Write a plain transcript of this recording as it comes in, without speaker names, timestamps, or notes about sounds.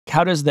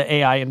how does the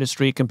AI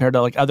industry compare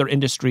to like other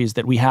industries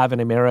that we have in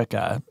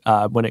America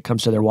when it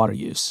comes to their water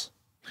use?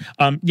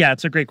 Yeah,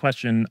 it's a great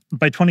question.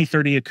 By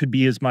 2030, it could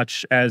be as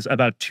much as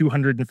about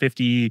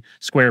 250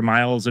 square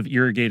miles of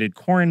irrigated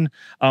corn,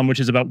 which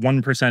is about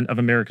 1% of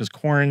America's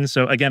corn.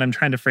 So again, I'm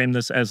trying to frame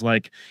this as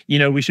like,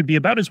 we should be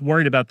about as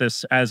worried about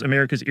this as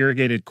America's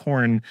irrigated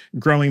corn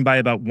growing by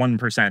about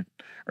 1%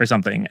 or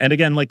something. And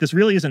again, like this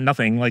really isn't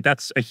nothing. Like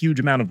that's a huge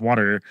amount of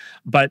water.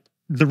 But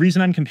the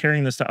reason I'm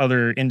comparing this to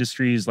other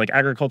industries like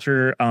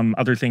agriculture,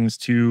 other things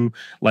too,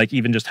 like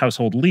even just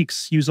household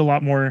leaks use a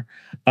lot more.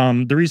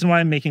 The reason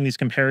why I'm making these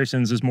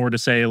comparisons is more to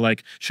say,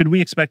 like, should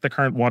we expect the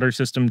current water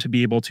system to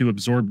be able to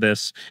absorb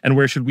this? And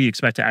where should we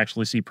expect to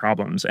actually see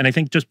problems? And I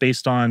think just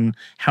based on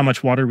how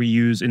much water we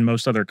use in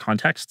most other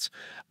contexts,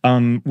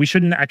 we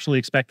shouldn't actually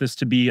expect this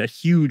to be a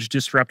huge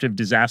disruptive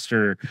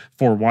disaster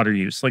for water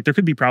use. Like there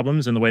could be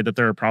problems in the way that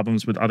there are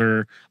problems with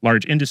other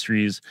large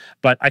industries,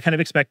 but I kind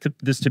of expect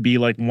this to be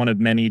like one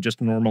of many just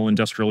normal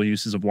industrial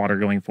uses of water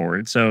going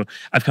forward. So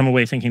I've come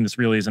away thinking this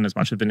really isn't as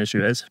much of an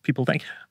issue as people think.